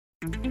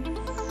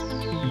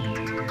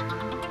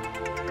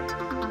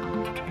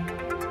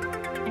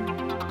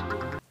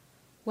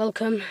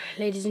Welcome,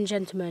 ladies and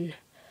gentlemen,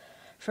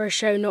 for a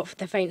show not for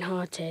the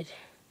faint-hearted.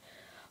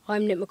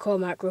 I'm Nick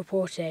McCormack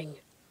reporting,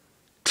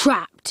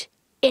 trapped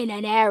in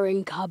an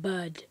airing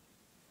cupboard.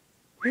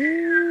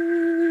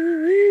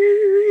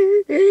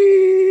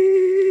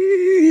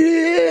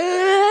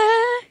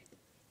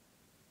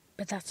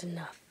 But that's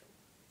enough.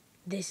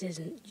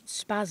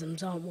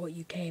 Spasms aren't what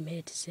you came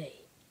here to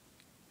see.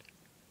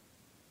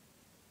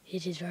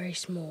 It is very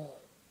small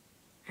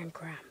and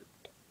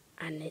cramped,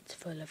 and it's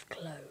full of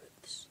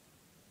clothes.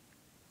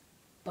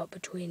 But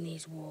between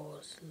these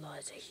walls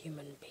lies a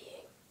human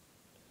being.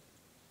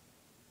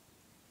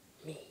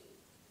 Me.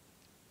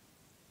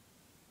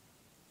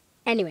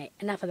 Anyway,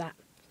 enough of that.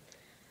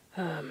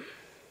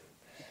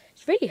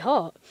 It's really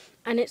hot,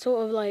 and it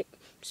sort of like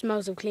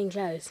smells of clean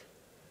clothes.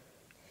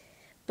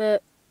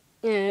 But,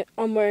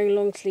 I'm wearing a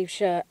long sleeve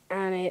shirt,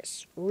 and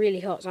it's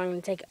really hot, so I'm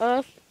going to take it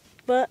off.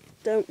 But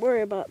don't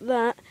worry about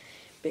that,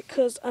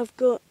 because I've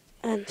got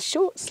a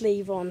short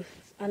sleeve on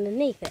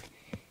underneath it.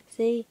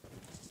 See?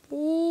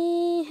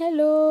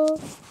 Hello.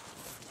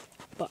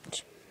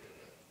 But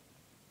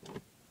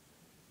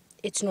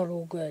it's not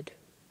all good.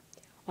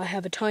 I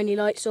have a tiny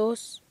light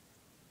source,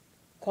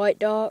 quite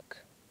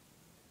dark,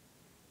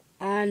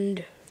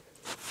 and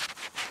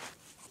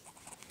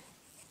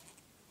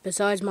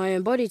besides my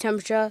own body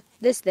temperature,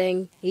 this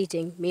thing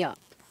heating me up.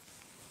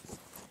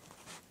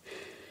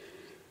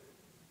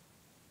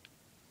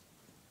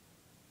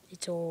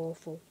 It's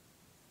awful.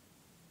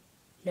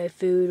 No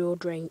food or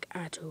drink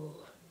at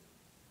all.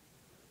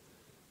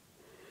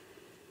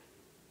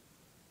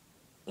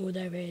 All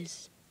there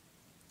is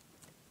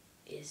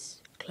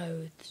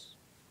clothes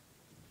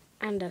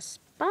and a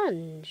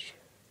sponge.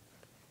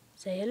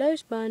 Say hello,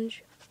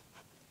 Sponge.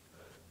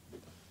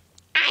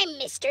 I'm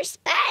Mr.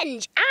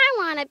 Sponge. I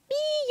want to be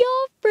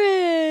your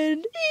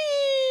friend.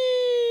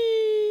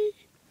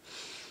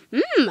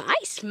 I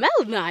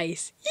smell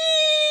nice.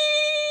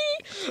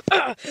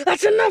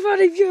 That's enough out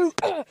of you.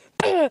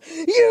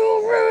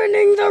 You're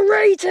ruining the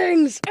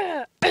ratings.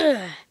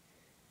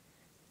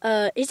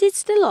 Is it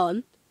still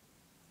on?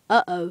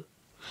 Uh-oh.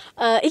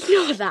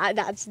 Ignore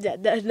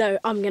that. No,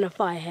 I'm going to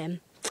fire him.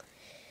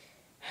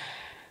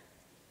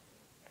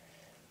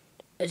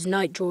 As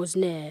night draws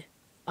near,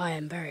 I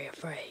am very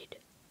afraid.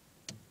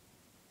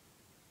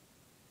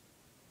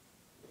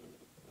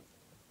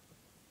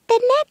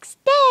 The next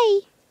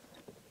day.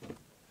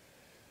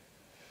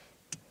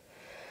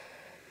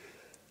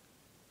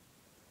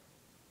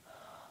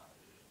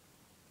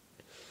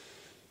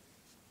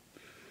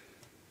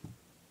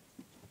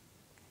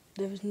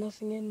 There was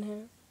nothing in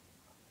here.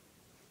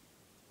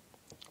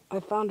 I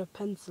found a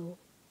pencil.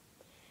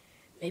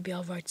 Maybe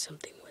I'll write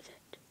something with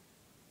it.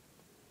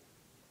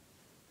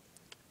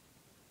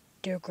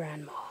 Dear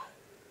Grandma,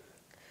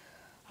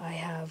 I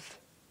have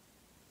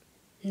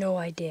no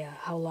idea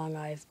how long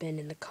I've been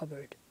in the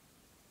cupboard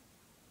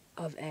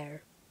of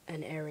air,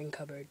 an airing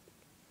cupboard.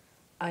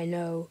 I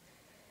know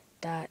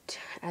that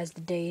as the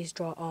days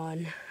draw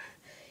on,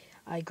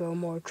 I grow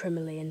more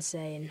criminally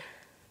insane.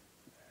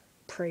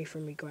 Pray for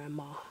me,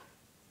 Grandma.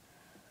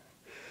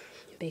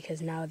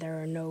 Because now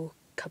there are no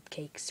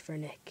cupcakes for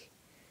Nick,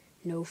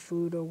 no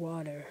food or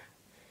water,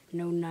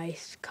 no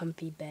nice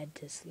comfy bed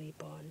to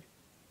sleep on,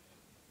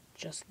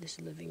 just this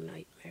living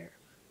nightmare.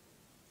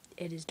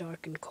 It is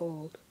dark and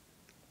cold.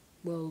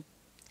 Well,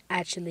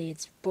 actually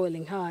it's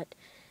boiling hot,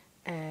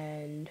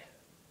 and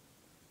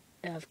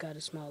I've got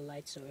a small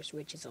light source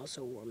which is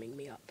also warming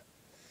me up.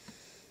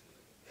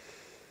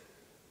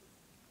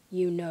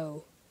 You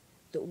know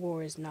that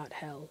war is not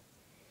hell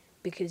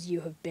because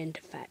you have been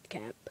to Fat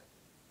Camp.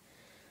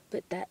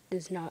 But that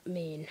does not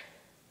mean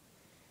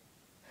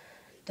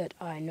that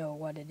I know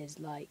what it is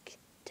like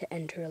to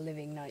enter a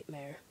living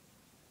nightmare.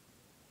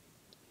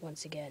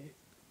 Once again,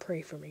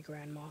 pray for me,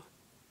 Grandma.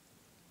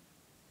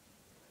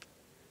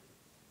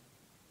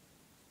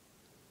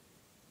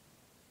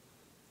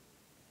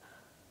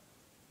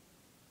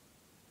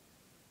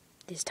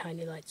 This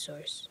tiny light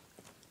source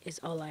is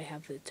all I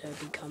have to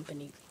be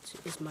company,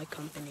 is my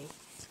company,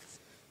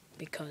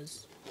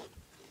 because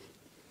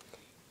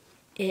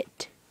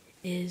it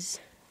is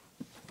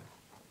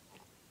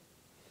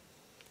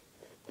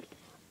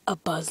a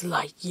Buzz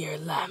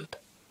Lightyear lamp,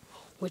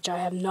 which I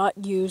have not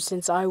used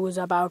since I was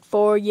about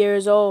 4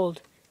 years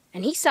old,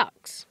 and he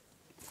sucks.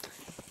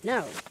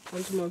 Now,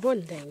 on to more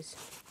important things.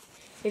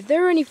 If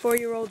there are any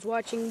 4-year-olds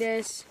watching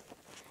this,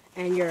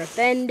 and you're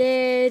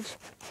offended,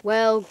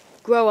 well,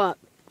 grow up.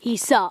 He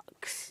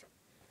sucks.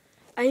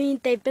 I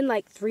mean, they've been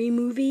like 3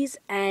 movies,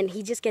 and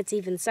he just gets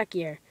even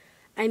suckier.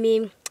 I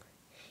mean,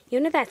 you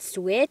know that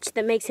switch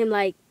that makes him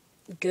like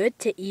good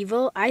to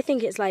evil? I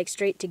think it's like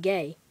straight to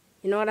gay.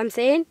 You know what I'm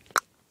saying?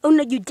 Oh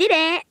no, you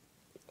didn't!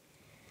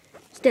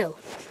 Still,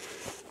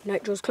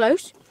 night draws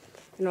close,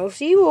 and I'll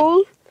see you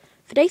all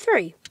for day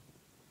 3.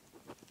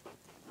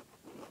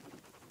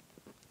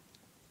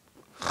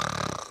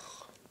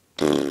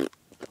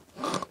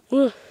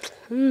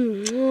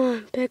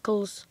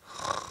 Pickles.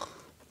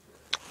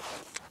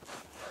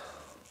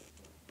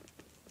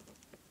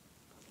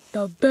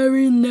 the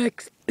very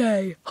next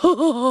day.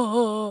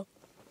 Huh?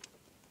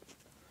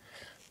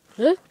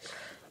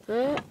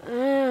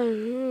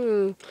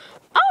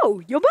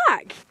 Oh, you're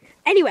back.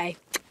 Anyway,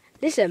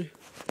 listen.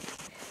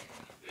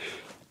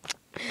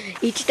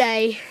 Each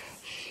day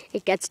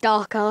it gets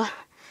darker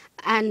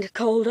and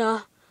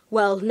colder.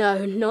 Well,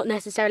 no, not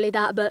necessarily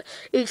that, but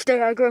each day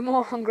I grow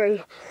more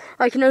hungry.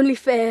 I can only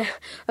fear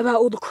about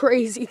all the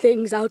crazy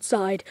things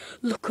outside.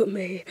 Look at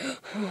me.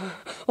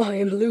 I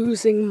am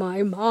losing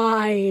my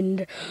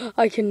mind.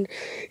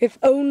 If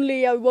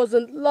only I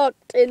wasn't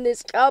locked in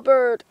this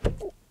cupboard.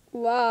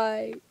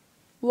 Why?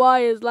 Why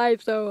is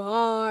life so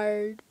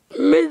hard?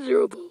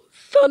 Miserable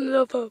son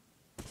of a...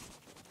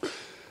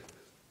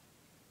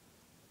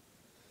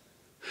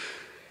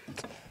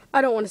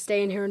 I don't want to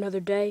stay in here another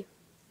day.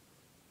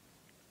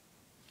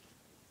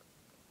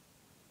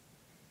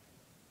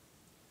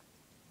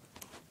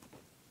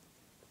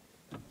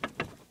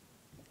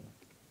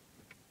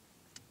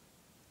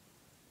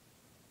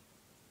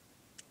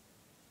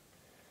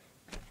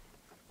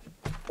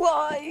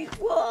 Why?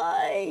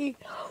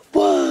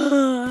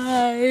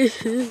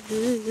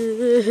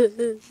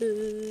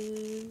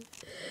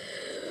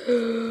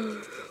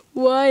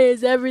 Why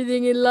is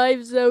everything in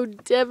life so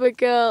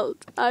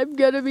difficult? I'm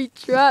gonna be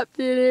trapped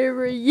in here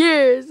for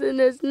years and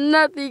there's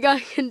nothing I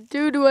can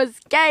do to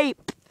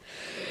escape.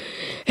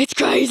 It's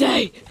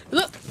crazy.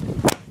 Look.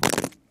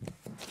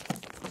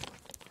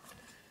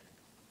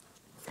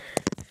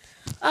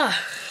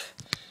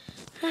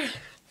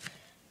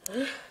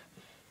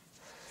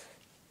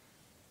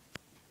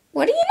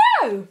 What do you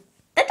know?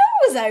 The door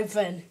was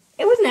open.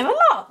 It was never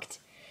locked.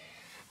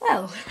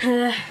 Well,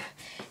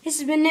 this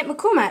has been Nick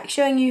McCormack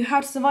showing you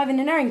how to survive in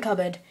an airing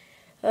cupboard.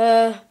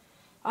 I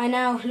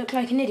now look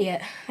like an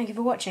idiot. Thank you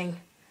for watching.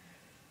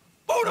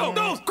 Uno,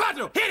 dos,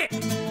 cuatro, hit it!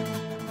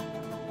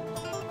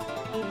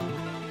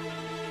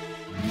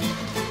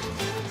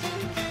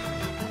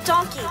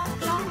 Donkey.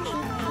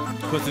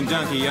 What's in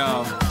donkey,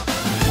 y'all?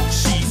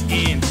 She's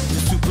into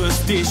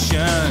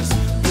superstitions,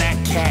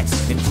 black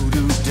cats and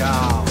voodoo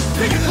dolls.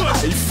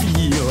 I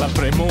feel a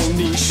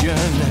premonition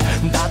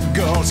that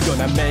girl's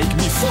gonna make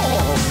me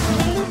fall.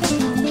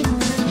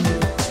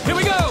 Here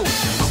we go!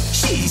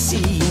 She's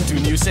into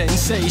new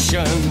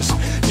sensations,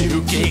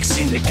 new kicks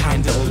in the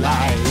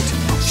candlelight.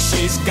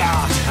 She's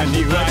got a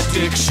new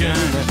addiction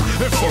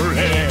for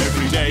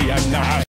every day and night.